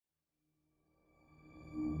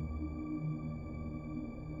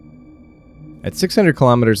At 600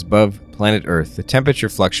 kilometers above planet Earth, the temperature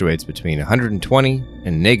fluctuates between 120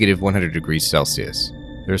 and negative 100 degrees Celsius.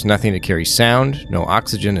 There's nothing to carry sound, no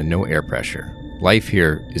oxygen, and no air pressure. Life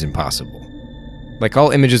here is impossible. Like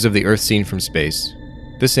all images of the Earth seen from space,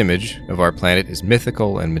 this image of our planet is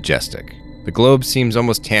mythical and majestic. The globe seems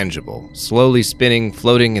almost tangible, slowly spinning,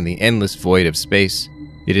 floating in the endless void of space.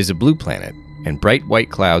 It is a blue planet, and bright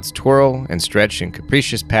white clouds twirl and stretch in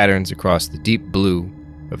capricious patterns across the deep blue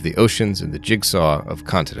of the oceans and the jigsaw of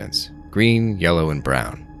continents, green, yellow, and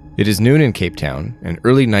brown. It is noon in Cape Town and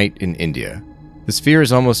early night in India. The sphere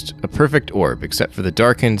is almost a perfect orb except for the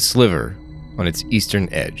darkened sliver on its eastern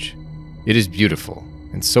edge. It is beautiful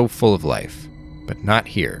and so full of life, but not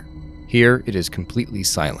here. Here it is completely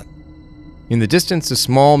silent. In the distance, a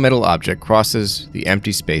small metal object crosses the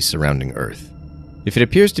empty space surrounding Earth. If it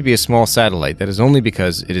appears to be a small satellite, that is only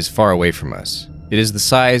because it is far away from us. It is the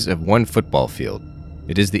size of one football field.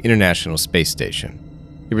 It is the International Space Station.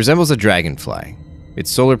 It resembles a dragonfly.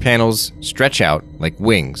 Its solar panels stretch out like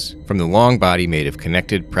wings from the long body made of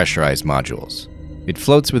connected pressurized modules. It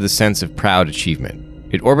floats with a sense of proud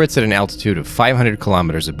achievement. It orbits at an altitude of 500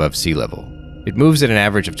 kilometers above sea level. It moves at an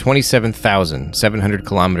average of 27,700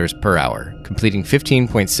 kilometers per hour, completing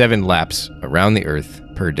 15.7 laps around the Earth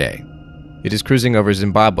per day. It is cruising over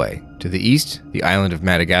Zimbabwe, to the east, the island of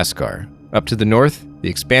Madagascar, up to the north, the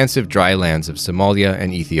expansive dry lands of Somalia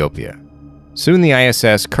and Ethiopia. Soon the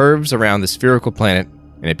ISS curves around the spherical planet,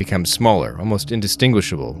 and it becomes smaller, almost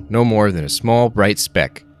indistinguishable, no more than a small bright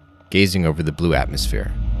speck gazing over the blue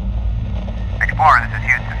atmosphere. Explorer, this is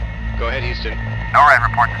Houston. Go ahead, Houston. NORAD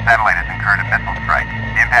reports the satellite has incurred a missile strike.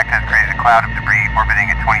 The impact has created a cloud of debris orbiting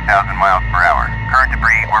at 20,000 miles per hour. Current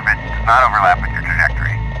debris orbit does not overlap with your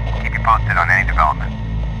trajectory. Keep you posted on any development.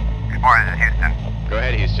 Explorer, this is Houston. Go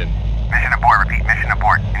ahead, Houston. Mission abort, repeat, mission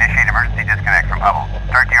abort. Initiate emergency disconnect from Hubble.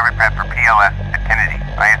 Start the orbit prep for PLS at Kennedy.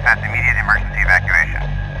 ISS immediate emergency evacuation.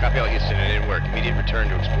 Copy all, Houston. It didn't work. Immediate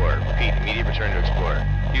return to Explorer. Repeat, immediate return to Explorer.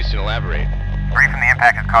 Houston, elaborate. Debris from the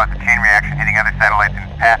impact has caused a chain reaction hitting other satellites in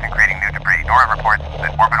its path and creating new debris. NORAD reports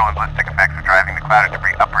that orbital and ballistic effects are driving the cloud of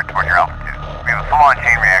debris upward toward your altitude. We have a full-on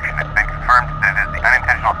chain reaction that's been confirmed that it is the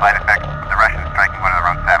unintentional side effect of the Russians striking one of their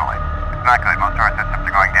own satellites. It's not good. Most of our systems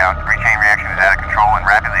are going down. Debris chain reaction is out of control and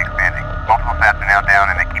rapidly expanding. Multiple sats are now down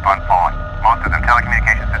and they keep on falling. Most of them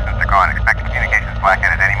telecommunication systems are gone. Expect a communications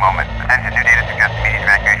blackout at any moment. Attention, new data suggests immediate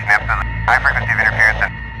evacuation absolutely. High frequency of interference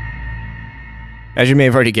and... As you may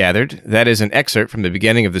have already gathered, that is an excerpt from the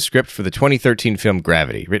beginning of the script for the 2013 film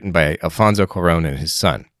Gravity, written by Alfonso Cuarón and his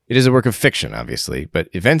son. It is a work of fiction, obviously, but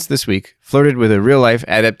events this week flirted with a real-life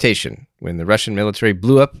adaptation when the Russian military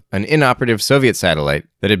blew up an inoperative Soviet satellite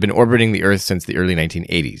that had been orbiting the Earth since the early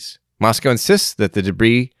 1980s. Moscow insists that the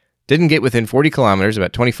debris didn't get within 40 kilometers,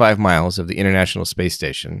 about 25 miles, of the International Space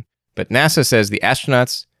Station, but NASA says the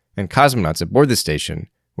astronauts and cosmonauts aboard the station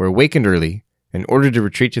were awakened early and ordered to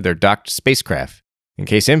retreat to their docked spacecraft in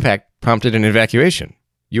case impact prompted an evacuation.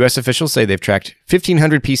 U.S. officials say they've tracked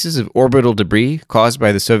 1,500 pieces of orbital debris caused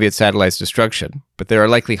by the Soviet satellite's destruction, but there are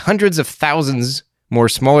likely hundreds of thousands more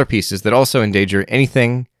smaller pieces that also endanger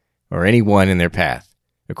anything or anyone in their path.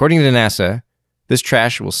 According to NASA, this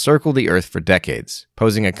trash will circle the Earth for decades,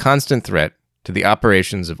 posing a constant threat to the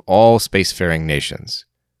operations of all spacefaring nations.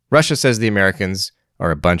 Russia says the Americans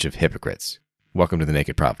are a bunch of hypocrites. Welcome to the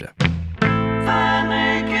Naked Pravda.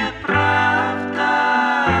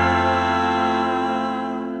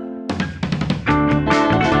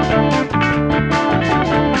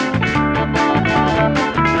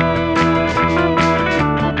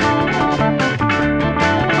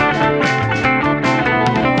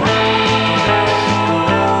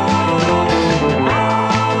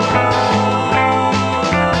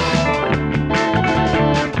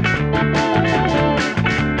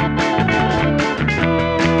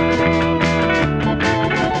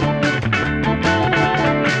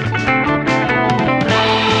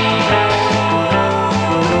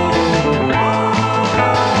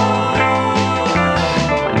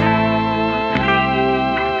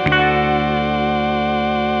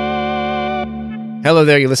 Hello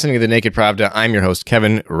there, you're listening to The Naked Pravda. I'm your host,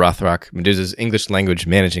 Kevin Rothrock, Medusa's English language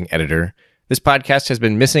managing editor. This podcast has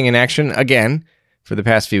been missing in action again for the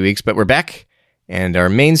past few weeks, but we're back, and our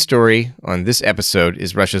main story on this episode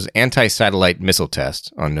is Russia's anti-satellite missile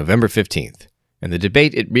test on November 15th, and the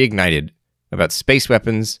debate it reignited about space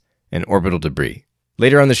weapons and orbital debris.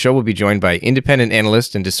 Later on the show, we'll be joined by independent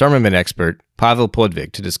analyst and disarmament expert Pavel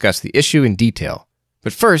Podvig to discuss the issue in detail.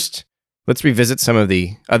 But first, let's revisit some of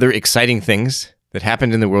the other exciting things that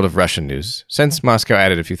happened in the world of Russian news since Moscow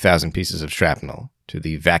added a few thousand pieces of shrapnel to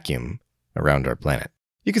the vacuum around our planet.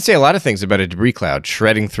 You could say a lot of things about a debris cloud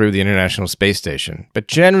shredding through the International Space Station, but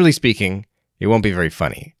generally speaking, it won't be very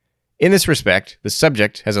funny. In this respect, the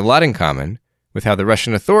subject has a lot in common with how the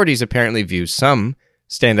Russian authorities apparently view some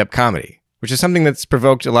stand-up comedy, which is something that's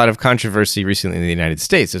provoked a lot of controversy recently in the United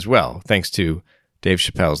States as well, thanks to Dave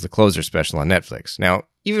Chappelle's The Closer special on Netflix. Now,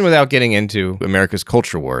 even without getting into America's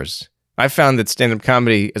culture wars, I've found that stand-up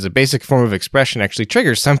comedy as a basic form of expression actually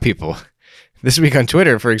triggers some people. This week on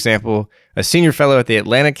Twitter, for example, a senior fellow at the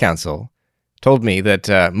Atlantic Council told me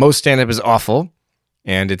that most stand-up is awful,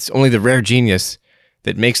 and it's only the rare genius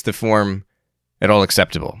that makes the form at all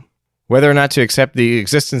acceptable. Whether or not to accept the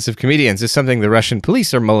existence of comedians is something the Russian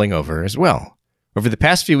police are mulling over as well. Over the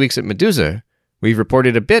past few weeks at Medusa, we've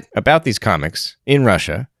reported a bit about these comics in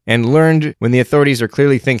Russia and learned when the authorities are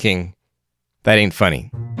clearly thinking, that ain't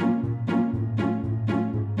funny.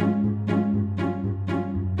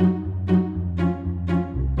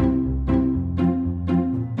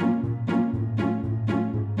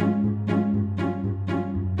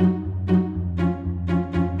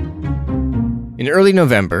 In early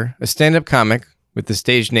November, a stand-up comic with the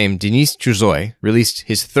stage name Denis Chuzoy released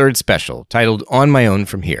his third special, titled On My Own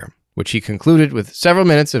From Here, which he concluded with several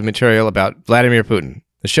minutes of material about Vladimir Putin.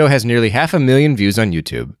 The show has nearly 500,000 views on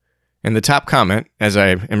YouTube, and the top comment, as I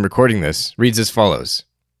am recording this, reads as follows.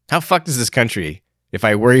 How fucked is this country if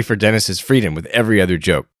I worry for Dennis's freedom with every other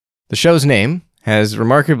joke? The show's name has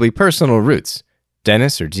remarkably personal roots.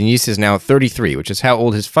 Denis, or Denis, is now 33, which is how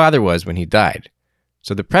old his father was when he died.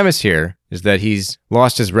 So the premise here is that he's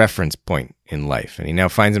lost his reference point in life, and he now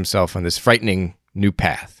finds himself on this frightening new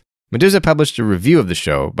path. Medusa published a review of the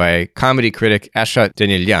show by comedy critic ASAT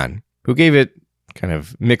Danilyan, who gave it kind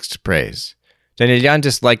of mixed praise. Danilyan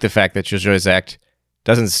disliked the fact that Chuzoy's act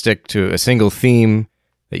doesn't stick to a single theme,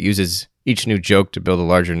 that uses each new joke to build a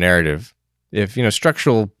larger narrative. If,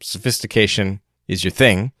 structural sophistication is your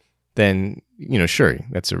thing, then, sure,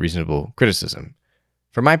 that's a reasonable criticism.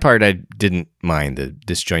 For my part, I didn't mind the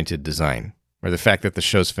disjointed design, or the fact that the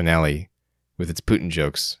show's finale, with its Putin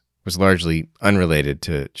jokes, was largely unrelated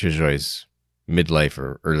to Chuzoy's midlife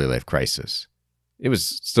or early life crisis. It was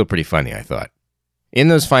still pretty funny, I thought. In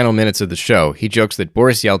those final minutes of the show, he jokes that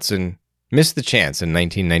Boris Yeltsin missed the chance in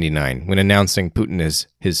 1999 when announcing Putin as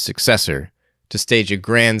his successor to stage a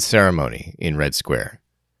grand ceremony in Red Square.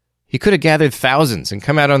 He could have gathered thousands and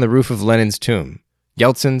come out on the roof of Lenin's tomb.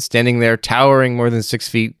 Yeltsin standing there, towering more than 6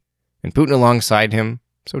 feet, and Putin alongside him,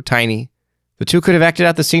 so tiny. The two could have acted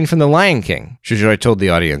out the scene from The Lion King, Chuzoy told the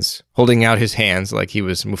audience, holding out his hands like he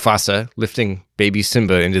was Mufasa, lifting baby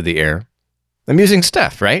Simba into the air. Amusing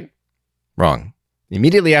stuff, right? Wrong.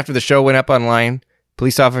 Immediately after the show went up online,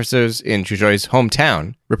 police officers in Chuzoy's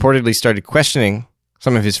hometown reportedly started questioning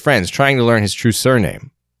some of his friends, trying to learn his true surname.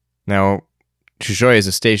 Now, Chuzoy is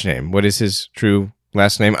a stage name. What is his true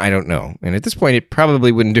last name? I don't know. And at this point, it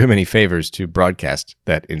probably wouldn't do him any favors to broadcast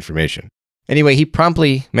that information. Anyway, he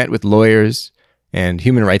promptly met with lawyers and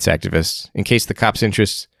human rights activists in case the cops'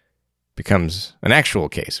 interest becomes an actual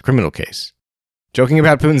case, a criminal case. Joking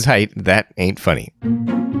about Putin's height, that ain't funny.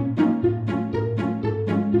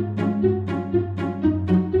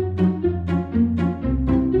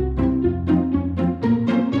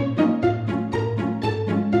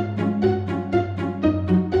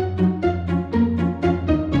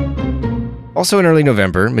 Also in early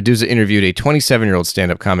November, Medusa interviewed a 27-year-old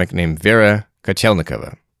stand-up comic named Vera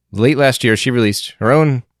Kotelnikova. Late last year, she released her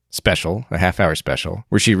own special, a half-hour special,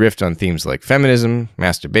 where she riffed on themes like feminism,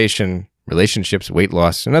 masturbation, relationships, weight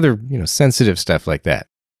loss, and other, sensitive stuff like that.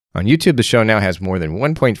 On YouTube, the show now has more than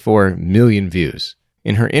 1.4 million views.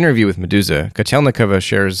 In her interview with Medusa, Kotelnikova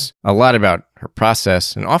shares a lot about her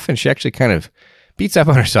process, and often she actually kind of beats up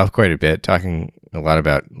on herself quite a bit, talking a lot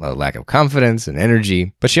about a lack of confidence and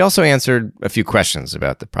energy. But she also answered a few questions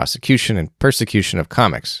about the prosecution and persecution of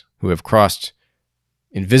comics who have crossed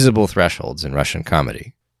invisible thresholds in Russian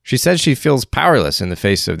comedy. She says she feels powerless in the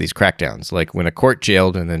face of these crackdowns, like when a court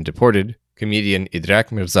jailed and then deported comedian Idrak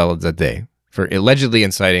Mirzalidzadeh for allegedly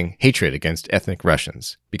inciting hatred against ethnic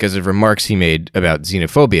Russians because of remarks he made about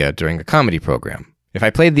xenophobia during a comedy program. If I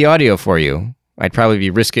played the audio for you, I'd probably be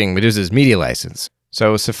risking Medusa's media license.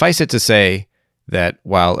 So suffice it to say that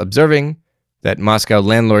while observing that Moscow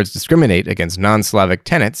landlords discriminate against non-Slavic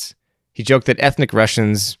tenants, he joked that ethnic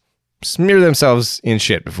Russians smear themselves in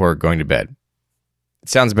shit before going to bed. It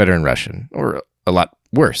sounds better in Russian, or a lot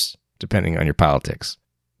worse, depending on your politics.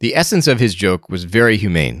 The essence of his joke was very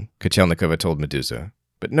humane, Kotelnikova told Medusa,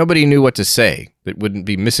 but nobody knew what to say that wouldn't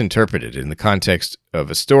be misinterpreted in the context of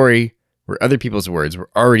a story where other people's words were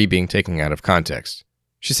already being taken out of context.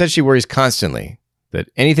 She said she worries constantly that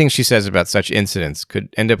anything she says about such incidents could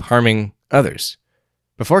end up harming others.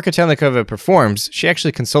 Before Kotelnikova performs, she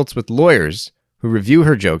actually consults with lawyers who review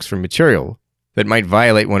her jokes for material that might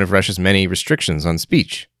violate one of Russia's many restrictions on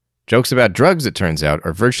speech. Jokes about drugs, it turns out,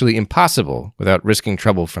 are virtually impossible without risking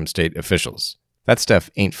trouble from state officials. That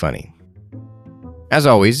stuff ain't funny. As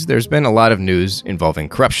always, there's been a lot of news involving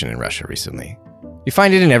corruption in Russia recently. You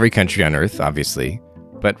find it in every country on Earth, obviously,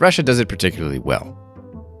 but Russia does it particularly well.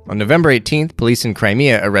 On November 18th, police in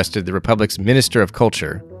Crimea arrested the republic's Minister of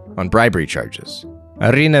Culture on bribery charges.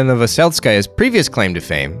 Irina Novoseltskaya's previous claim to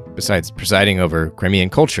fame, besides presiding over Crimean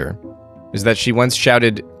culture, is that she once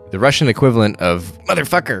shouted the Russian equivalent of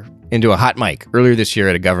 "motherfucker" into a hot mic earlier this year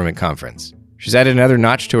at a government conference. She's added another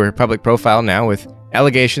notch to her public profile now with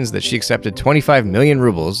allegations that she accepted 25 million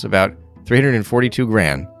rubles, about 342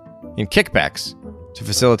 grand, in kickbacks to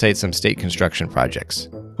facilitate some state construction projects.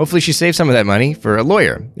 Hopefully she saves some of that money for a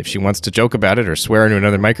lawyer. If she wants to joke about it or swear into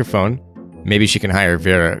another microphone, maybe she can hire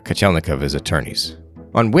Vera Kotelnikova as attorneys.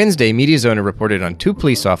 On Wednesday, MediaZona reported on 2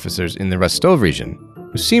 police officers in the Rostov region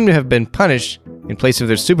who seem to have been punished in place of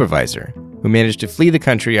their supervisor, who managed to flee the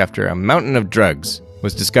country after a mountain of drugs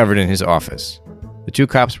was discovered in his office. The 2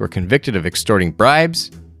 cops were convicted of extorting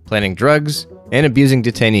bribes, planting drugs, and abusing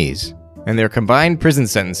detainees, and their combined prison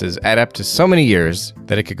sentences add up to so many years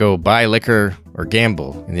that it could go buy liquor or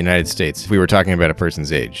gamble in the United States if we were talking about a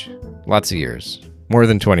person's age. Lots of years. More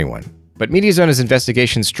than 21. But MediaZona's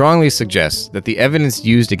investigation strongly suggests that the evidence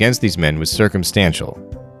used against these men was circumstantial,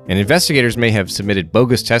 and investigators may have submitted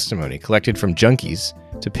bogus testimony collected from junkies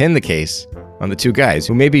to pin the case on the 2 guys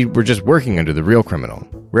who maybe were just working under the real criminal.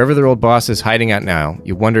 Wherever their old boss is hiding out now,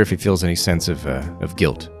 you wonder if he feels any sense of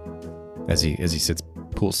guilt as he sits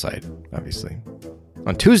poolside, obviously.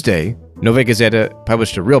 On Tuesday, Novaya Gazeta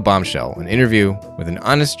published a real bombshell, an interview with an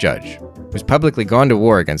honest judge who's publicly gone to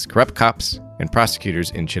war against corrupt cops and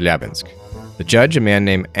prosecutors in Chelyabinsk. The judge, a man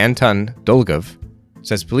named Anton Dolgov,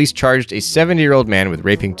 says police charged a 70-year-old man with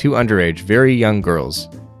raping 2 underage, very young girls,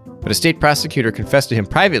 but a state prosecutor confessed to him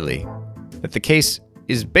privately that the case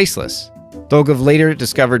is baseless. Dolgov later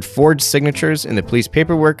discovered forged signatures in the police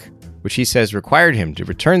paperwork, which he says required him to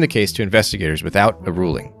return the case to investigators without a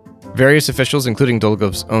ruling. Various officials, including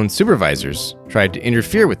Dolgov's own supervisors, tried to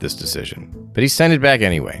interfere with this decision, but he sent it back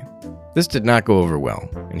anyway. This did not go over well,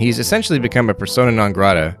 and he's essentially become a persona non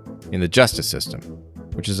grata in the justice system,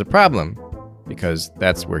 which is a problem because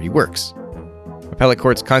that's where he works. Appellate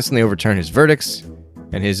courts constantly overturn his verdicts,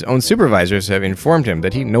 and his own supervisors have informed him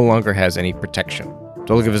that he no longer has any protection.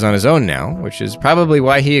 Dolgov is on his own now, which is probably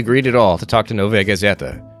why he agreed at all to talk to Novaya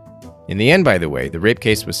Gazeta. In the end, by the way, the rape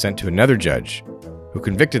case was sent to another judge who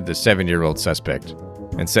convicted the 7-year-old suspect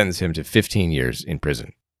and sentenced him to 15 years in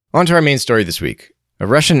prison. On to our main story this week. A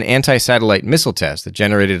Russian anti-satellite missile test that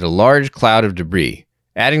generated a large cloud of debris,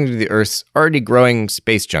 adding to the Earth's already growing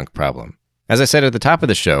space junk problem. As I said at the top of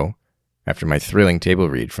the show, after my thrilling table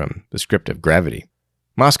read from the script of Gravity,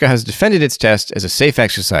 Moscow has defended its test as a safe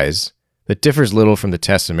exercise that differs little from the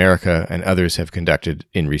tests America and others have conducted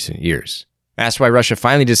in recent years. Asked why Russia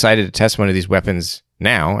finally decided to test one of these weapons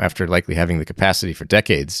now, after likely having the capacity for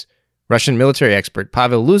decades, Russian military expert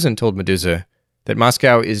Pavel Luzin told Meduza that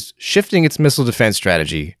Moscow is shifting its missile defense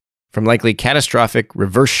strategy from likely catastrophic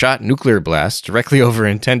reverse-shot nuclear blasts directly over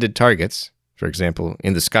intended targets, for example,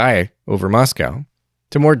 in the sky over Moscow,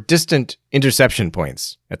 to more distant interception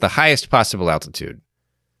points at the highest possible altitude,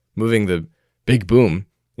 moving the big boom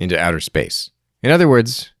into outer space. In other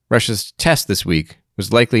words, Russia's test this week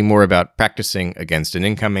was likely more about practicing against an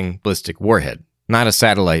incoming ballistic warhead, not a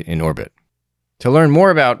satellite in orbit. To learn more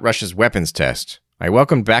about Russia's weapons test, I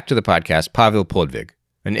welcomed back to the podcast Pavel Podvig,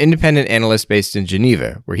 an independent analyst based in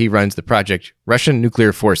Geneva, where he runs the project Russian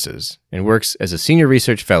Nuclear Forces and works as a senior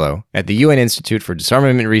research fellow at the UN Institute for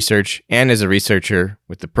Disarmament Research and as a researcher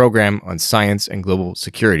with the Program on Science and Global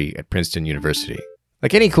Security at Princeton University.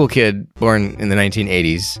 Like any cool kid born in the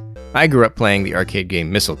 1980s, I grew up playing the arcade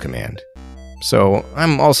game Missile Command. So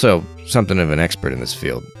I'm also something of an expert in this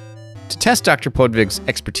field. To test Dr. Podvig's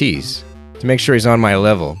expertise, to make sure he's on my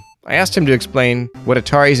level, I asked him to explain what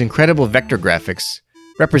Atari's incredible vector graphics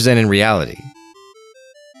represent in reality.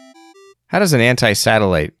 How does an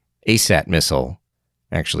anti-satellite ASAT missile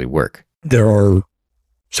actually work? There are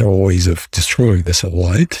several ways of destroying the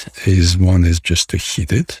satellite. One is just to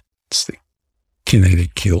hit it. It's the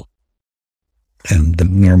kinetic kill.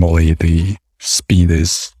 And normally the speed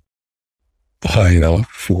is high enough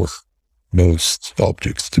for most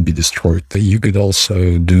objects to be destroyed. You could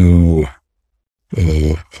also do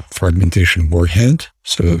fragmentation warhead.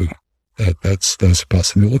 So that's a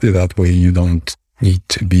possibility. That way you don't need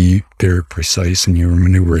to be very precise in your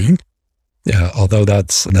maneuvering. Yeah, although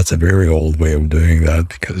that's a very old way of doing that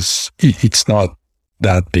because it's not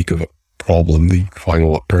that big of a problem, the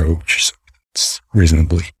final approach. So it's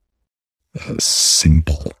reasonably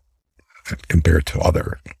simple compared to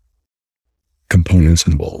other components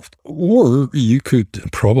involved. Or you could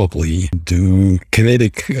probably do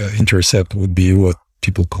kinetic intercept would be what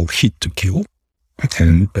people call hit to kill. But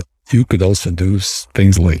you could also do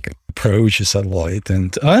things like approach a satellite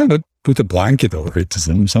and put a blanket over it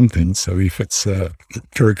or something. So if it's a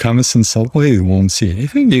reconnaissance satellite, you won't see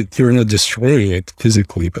anything. You're not destroying it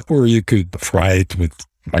physically, or you could fry it with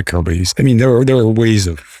microwaves. I mean, there are ways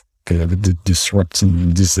of kind of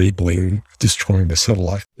disrupting, disabling, destroying the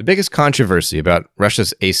satellite. The biggest controversy about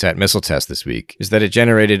Russia's ASAT missile test this week is that it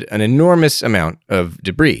generated an enormous amount of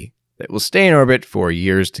debris that will stay in orbit for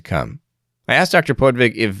years to come. I asked Dr.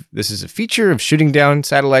 Podvig if this is a feature of shooting down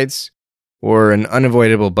satellites or an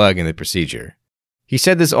unavoidable bug in the procedure. He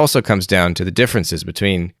said this also comes down to the differences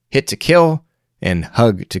between hit-to-kill and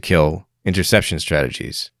hug-to-kill interception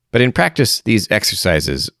strategies. But in practice, these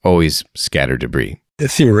exercises always scatter debris.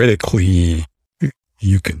 Theoretically,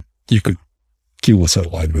 you could kill a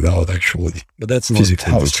satellite without actually, but that's not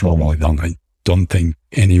how it's normally done. I don't think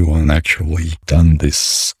anyone actually done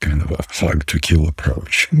this kind of a hug-to-kill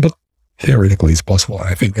approach. But theoretically, it's possible.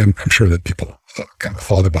 I'm sure that people kind of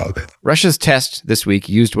thought about it. Russia's test this week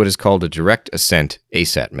used what is called a direct ascent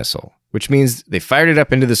ASAT missile, which means they fired it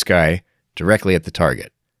up into the sky directly at the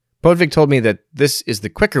target. Podvig told me that this is the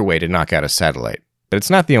quicker way to knock out a satellite, but it's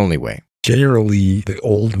not the only way. Generally, the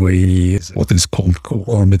old way is what is called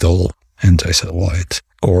co-orbital anti-satellite,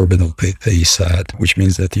 co-orbital ASAT, which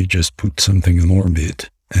means that you just put something in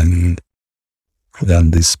orbit and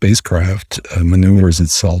then the spacecraft maneuvers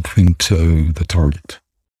itself into the target.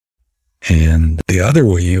 And the other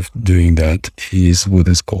way of doing that is what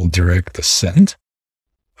is called direct ascent,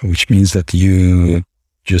 which means that you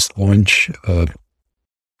just launch a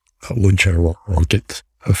rocket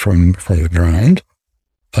from the ground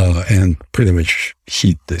and pretty much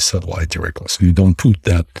hit the satellite directly. So you don't put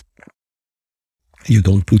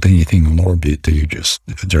anything on orbit. You just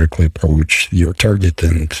directly approach your target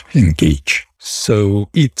and engage. So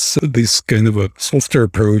it's this kind of a softer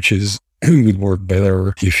approach would work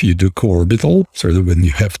better if you do co-orbital, so that when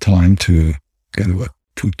you have time to kind of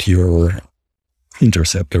put your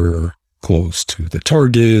interceptor close to the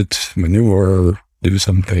target, maneuver, do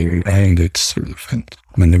something around it, sort of, and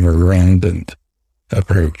maneuver around and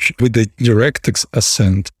approach. With the direct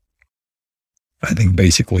ascent, I think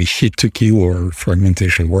basically hit to kill or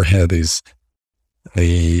fragmentation warhead is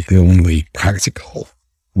the only practical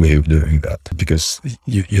way of doing that, because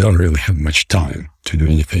you don't really have much time to do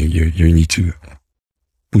anything. You need to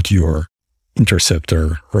put your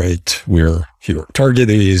interceptor right where your target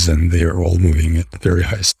is, and they're all moving at very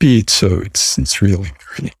high speed. So it's really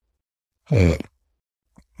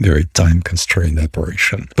very time constrained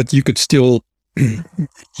operation. But you could still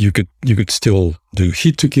you could still do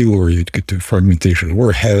hit to kill, or you could do fragmentation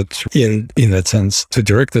warhead. In that sense, the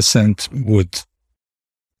direct ascent would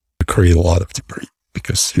create a lot of debris,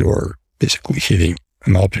 because you're basically hitting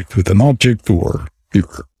an object with an object, or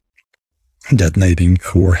you're detonating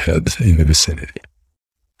a warhead in the vicinity.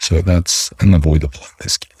 So that's unavoidable in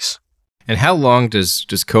this case. And how long does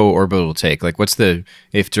co-orbital take? Like,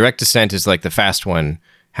 if direct descent is like the fast one,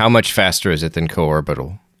 how much faster is it than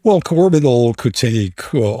co-orbital? Well, co-orbital could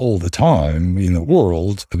take all the time in the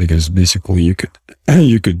world, because basically you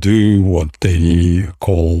could do what they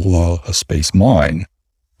call a space mine.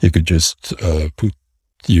 You could just put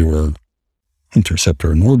your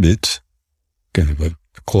interceptor in orbit, kind of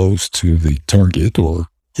close to the target, or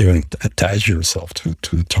even attach yourself to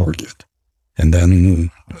the target. And then,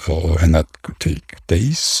 and that could take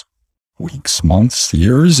days, weeks, months,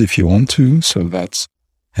 years if you want to.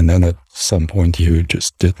 And then at some point you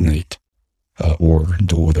just detonate or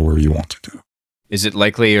do whatever you want to do. Is it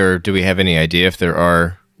likely, or do we have any idea if there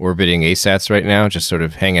are orbiting ASATs right now, just sort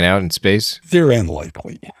of hanging out in space? They're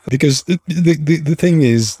unlikely, because the thing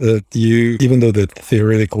is that even though that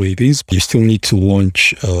theoretically it is, you still need to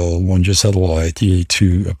launch a satellite. You need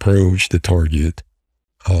to approach the target.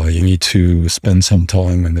 You need to spend some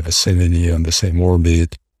time in the vicinity on the same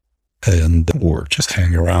orbit, or just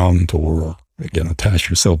hang around, or again attach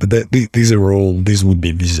yourself. But these would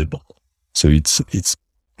be visible. So it's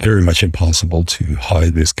very much impossible to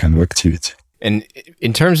hide this kind of activity. And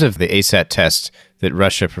in terms of the ASAT test that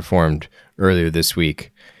Russia performed earlier this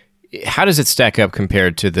week, how does it stack up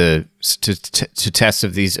compared to to tests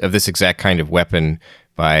of this exact kind of weapon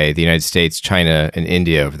by the United States, China, and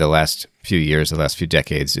India over the last few years, the last few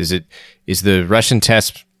decades? Is the Russian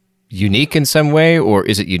test unique in some way, or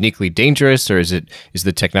is it uniquely dangerous, or is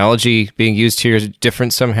the technology being used here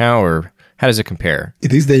different somehow, or How does it compare?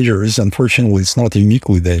 It is dangerous. Unfortunately, it's not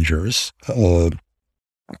uniquely dangerous. In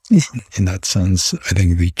that sense, I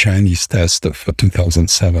think the Chinese test of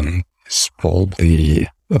 2007 is probably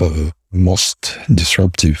most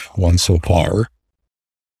disruptive one so far.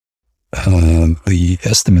 The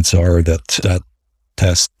estimates are that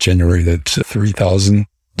test generated 3,000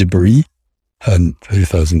 debris and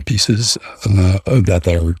 3,000 pieces that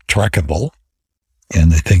are trackable.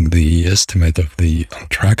 And I think the estimate of the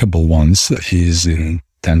untrackable ones is in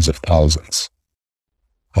tens of thousands.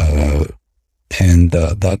 And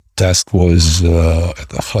that test was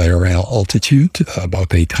at a higher altitude,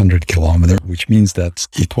 about 800 kilometers, which means that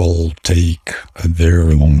it will take a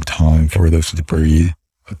very long time for those debris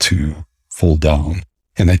to fall down.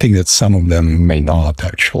 And I think that some of them may not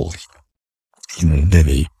actually, in a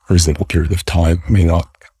very reasonable period of time, may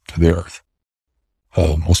not come to the Earth.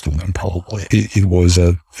 Most of them probably. It was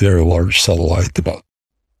a very large satellite, about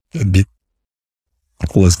a bit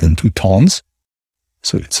less than 2 tons.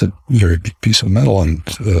 So it's a very big piece of metal, and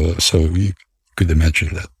so you could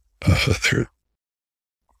imagine that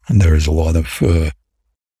there is a lot of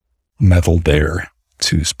metal there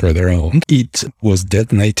to spread around. It was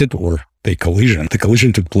detonated, or a collision. The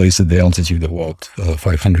collision took place at the altitude of about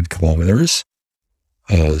 500 kilometers.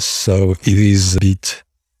 So it is a bit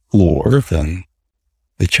lower than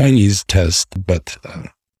the Chinese test, but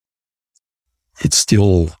it's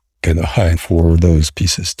still kind of high for those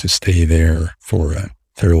pieces to stay there for a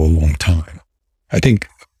very long time. I think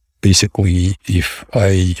basically, if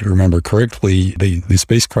I remember correctly, the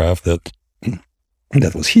spacecraft that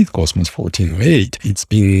was hit, Cosmos 1408, it's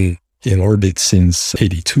been in orbit since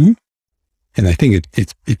 82, and I think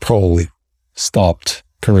it probably stopped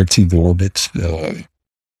correcting the orbit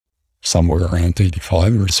somewhere around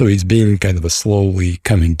 85 or so. It's been kind of a slowly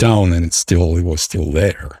coming down, and it was still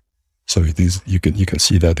there. So it is, you can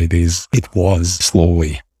see that it was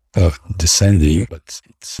slowly descending, but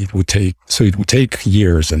it would take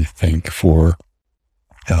years, I think, for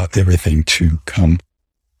everything to come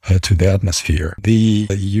to the atmosphere. The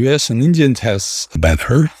US and Indian tests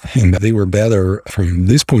better, and they were better from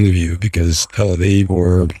this point of view because they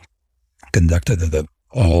were conducted at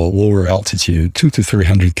a lower altitude, 200 to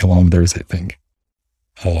 300 kilometers, I think.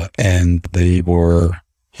 And they were,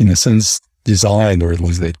 in a sense, designed, or at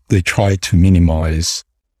least they tried to minimize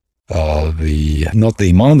not the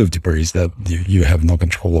amount of debris that you have no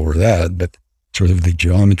control over that, but sort of the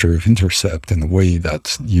geometry of intercept in a way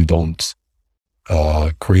that you don't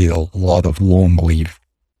create a lot of long-living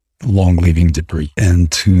debris.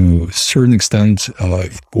 And to a certain extent,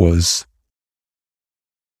 it was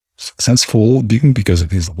successful because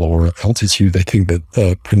it is lower altitude. I think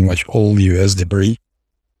that pretty much all US debris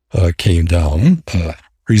came down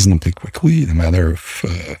reasonably quickly in a matter of,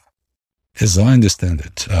 as I understand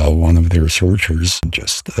it, one of the researchers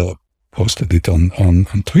just posted it on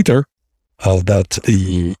Twitter, that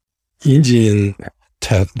the Indian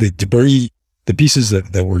the debris, the pieces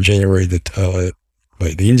that were generated by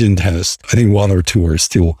the Indian test, I think 1 or 2 are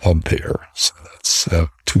still up there. So that's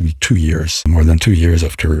 2 years, more than 2 years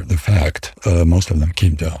after the fact. Most of them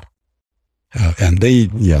came down. And they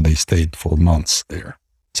stayed for months there.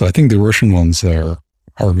 So I think the Russian ones are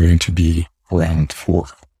going to be around for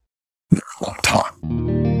a long time.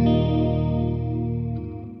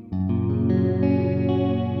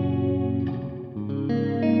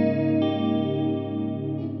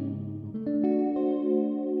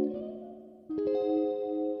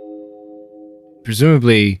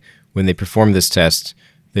 Presumably, when they performed this test,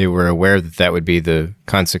 they were aware that would be the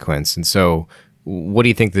consequence. And so what do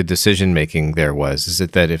you think the decision-making there was? Is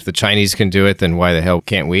it that if the Chinese can do it, then why the hell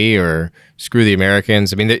can't we? Or screw the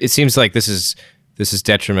Americans? I mean, it seems like this is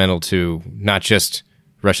detrimental to not just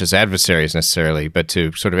Russia's adversaries necessarily, but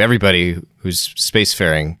to sort of everybody who's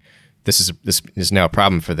spacefaring. This is now a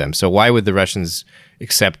problem for them. So why would the Russians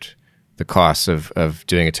accept the costs of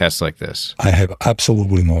doing a test like this? I have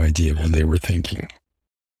absolutely no idea what they were thinking.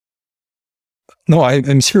 No,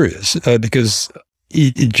 I'm serious, because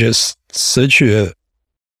it just such a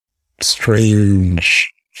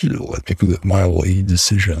strange, let me put it mildly,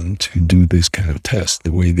 decision to do this kind of test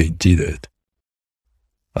the way they did it,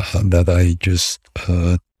 that I just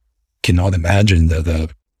cannot imagine that a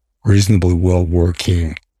reasonably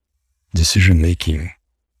well-working decision-making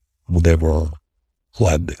would ever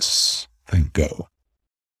let this thing go.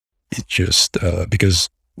 It just, because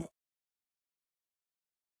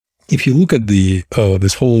if you look at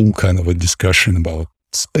this whole kind of a discussion about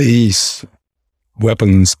space,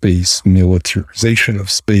 weapons space, militarization of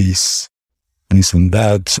space, this and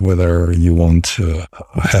that, whether you want to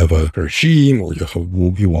have a regime or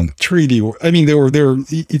you want a treaty.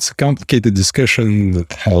 It's a complicated discussion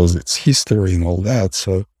that has its history and all that.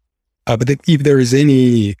 So, but if there is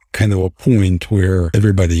any kind of a point where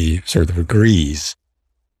everybody sort of agrees,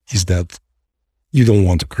 is that you don't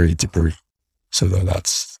want to create debris. So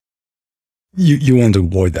that's, you want to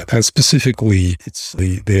avoid that. And specifically, it's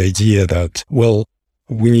the idea that, well,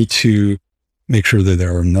 we need to make sure that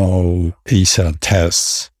there are no ASAT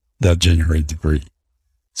tests that generate debris.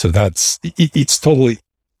 So it's totally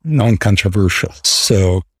non-controversial.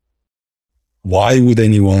 So why would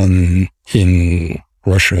anyone in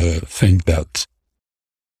Russia think that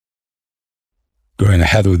going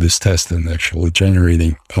ahead with this test and actually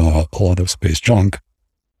generating a lot of space junk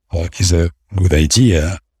is a good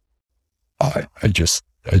idea? I just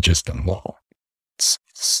don't know.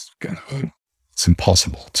 It's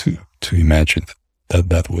impossible to imagine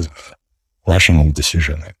that was a rational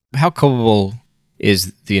decision. How culpable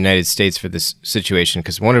is the United States for this situation?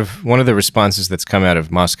 Because one of the responses that's come out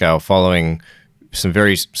of Moscow following some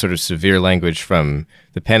very sort of severe language from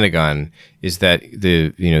the Pentagon is that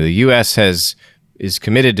the U.S. is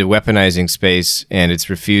committed to weaponizing space, and it's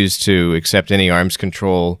refused to accept any arms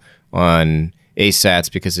control on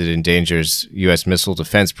ASATs because it endangers U.S. missile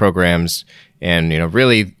defense programs. And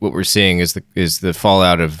really, what we're seeing is the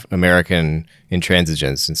fallout of American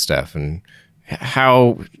intransigence and stuff. And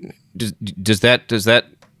how does that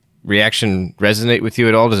reaction resonate with you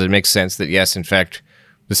at all? Does it make sense that yes, in fact,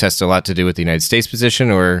 this has a lot to do with the United States position,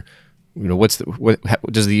 or does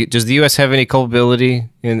the U.S. have any culpability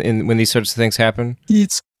in when these sorts of things happen?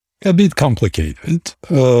 It's a bit complicated.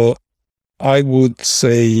 I would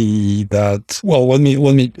say that. Well, let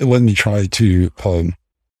me try to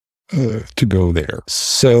go there.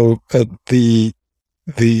 So the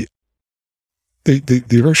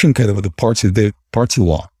Russian kind of the party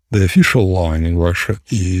law, the official line in Russia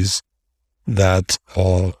is that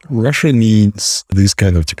Russia needs these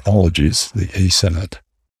kind of technologies, the ASAT,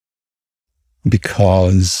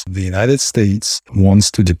 because the United States wants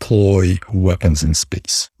to deploy weapons in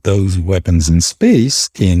space. Those weapons in space,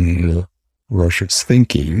 in Russia's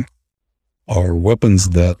thinking, are weapons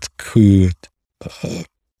that could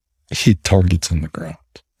hit targets on the ground,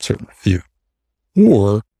 certain few,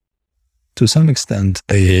 or to some extent,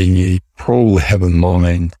 they probably have in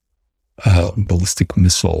mind a ballistic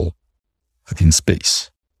missile in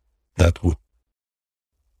space that would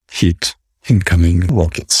hit incoming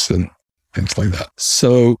rockets and things like that.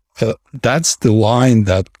 So that's the line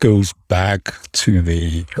that goes back to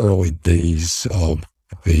the early days of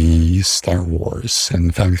the Star Wars. And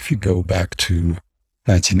in fact, if you go back to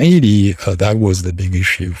 1980, that was the big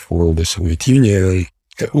issue for the Soviet Union.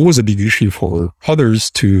 It was a big issue for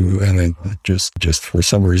others too, and then just for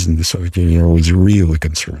some reason, the Soviet Union was really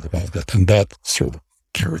concerned about that, and that sort of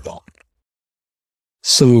carried on.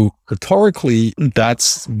 So rhetorically,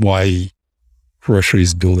 that's why Russia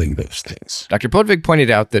is building those things. Dr. Podvig pointed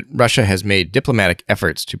out that Russia has made diplomatic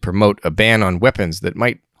efforts to promote a ban on weapons that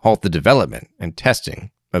might halt the development and testing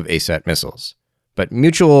of ASAT missiles. But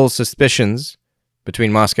mutual suspicions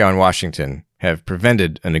between Moscow and Washington have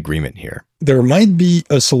prevented an agreement here. There might be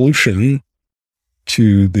a solution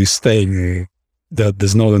to this thing that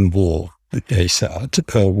does not involve the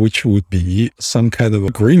ASAT, which would be some kind of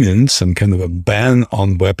agreement, some kind of a ban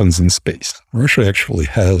on weapons in space. Russia actually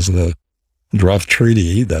has a draft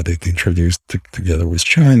treaty that it introduced together with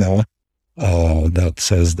China that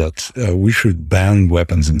says that we should ban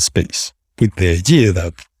weapons in space, with the idea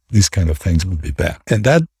that these kind of things would be banned. And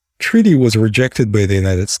that treaty was rejected by the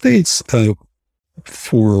United States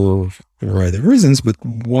for a variety of reasons, but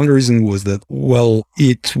one reason was that, well,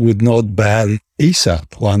 it would not ban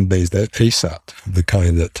ASAT, land-based ASAT, the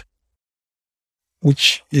kind that,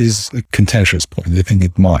 which is a contentious point. I think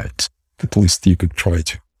it might, at least you could try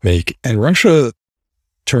to make. And Russia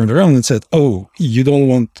turned around and said, oh, you don't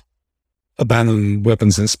want a ban on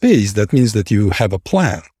weapons in space. That means that you have a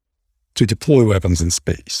plan to deploy weapons in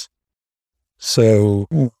space. So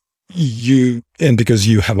because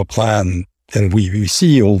you have a plan, and we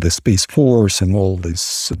see all the Space Force and all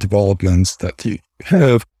these developments that you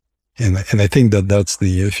have, and I think that that's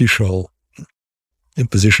the official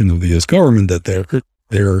position of the U.S. government, that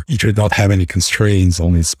it should not have any constraints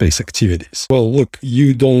on its space activities. Well, look,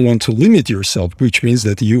 you don't want to limit yourself, which means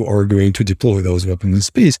that you are going to deploy those weapons in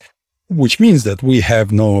space, which means that we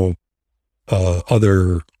have no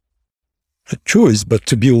other choice but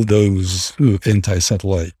to build those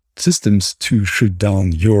anti-satellite systems to shoot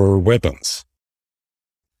down your weapons.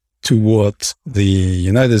 To what the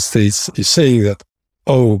United States is saying that,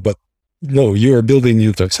 oh, but no, you are building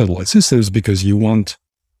new satellite systems because you want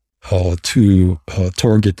to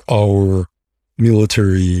target our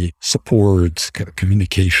military support, kind of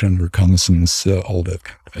communication, reconnaissance, all that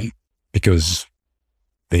kind of thing, because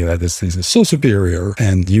the United States is so superior,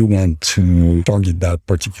 and you want to target that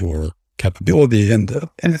particular capability, and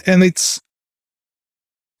it's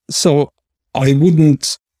so I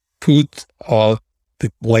wouldn't put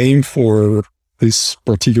the blame for this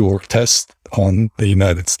particular test on the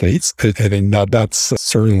United States. I think that's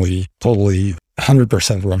certainly totally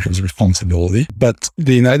 100% Russia's responsibility. But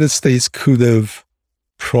the United States could have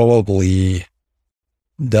probably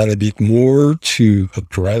done a bit more to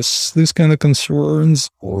address these kind of concerns,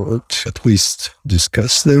 or to at least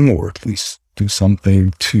discuss them, or at least do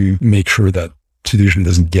something to make sure that situation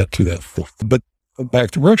doesn't get to that point. But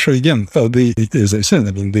back to Russia again, as I said,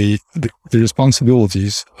 I mean, the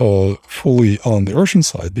responsibilities are fully on the Russian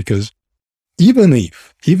side, because even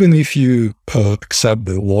if you accept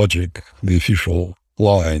the logic, the official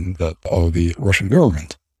line of the Russian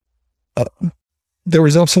government, there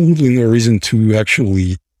is absolutely no reason to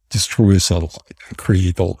actually destroy a satellite and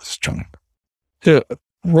create all this junk.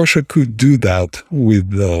 Russia could do that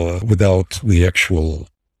without the actual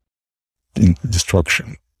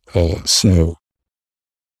destruction. So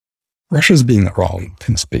Russia's been around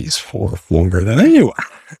in space for longer than anyone.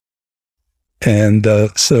 And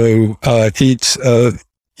so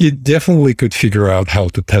it definitely could figure out how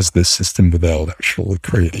to test this system without actually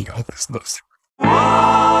creating all this stuff.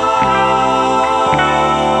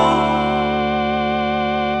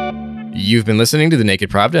 You've been listening to The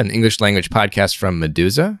Naked Pravda, an English language podcast from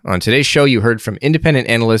Meduza. On today's show, you heard from independent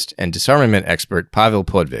analyst and disarmament expert Pavel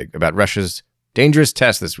Podvig about Russia's dangerous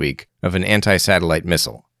test this week of an anti-satellite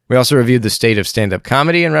missile. We also reviewed the state of stand-up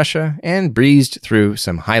comedy in Russia and breezed through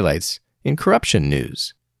some highlights in corruption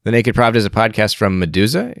news. The Naked Pravda is a podcast from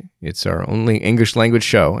Meduza. It's our only English language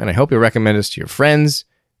show, and I hope you'll recommend us to your friends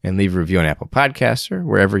and leave a review on Apple Podcasts or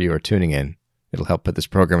wherever you are tuning in. It'll help put this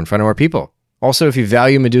program in front of more people. Also, if you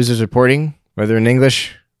value Meduza's reporting, whether in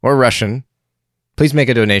English or Russian, please make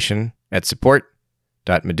a donation at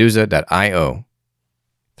support.meduza.io.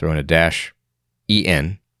 Throw in a dash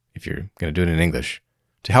EN if you're going to do it in English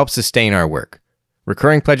to help sustain our work.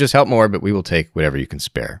 Recurring pledges help more, but we will take whatever you can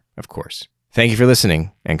spare, of course. Thank you for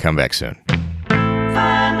listening, and come back soon.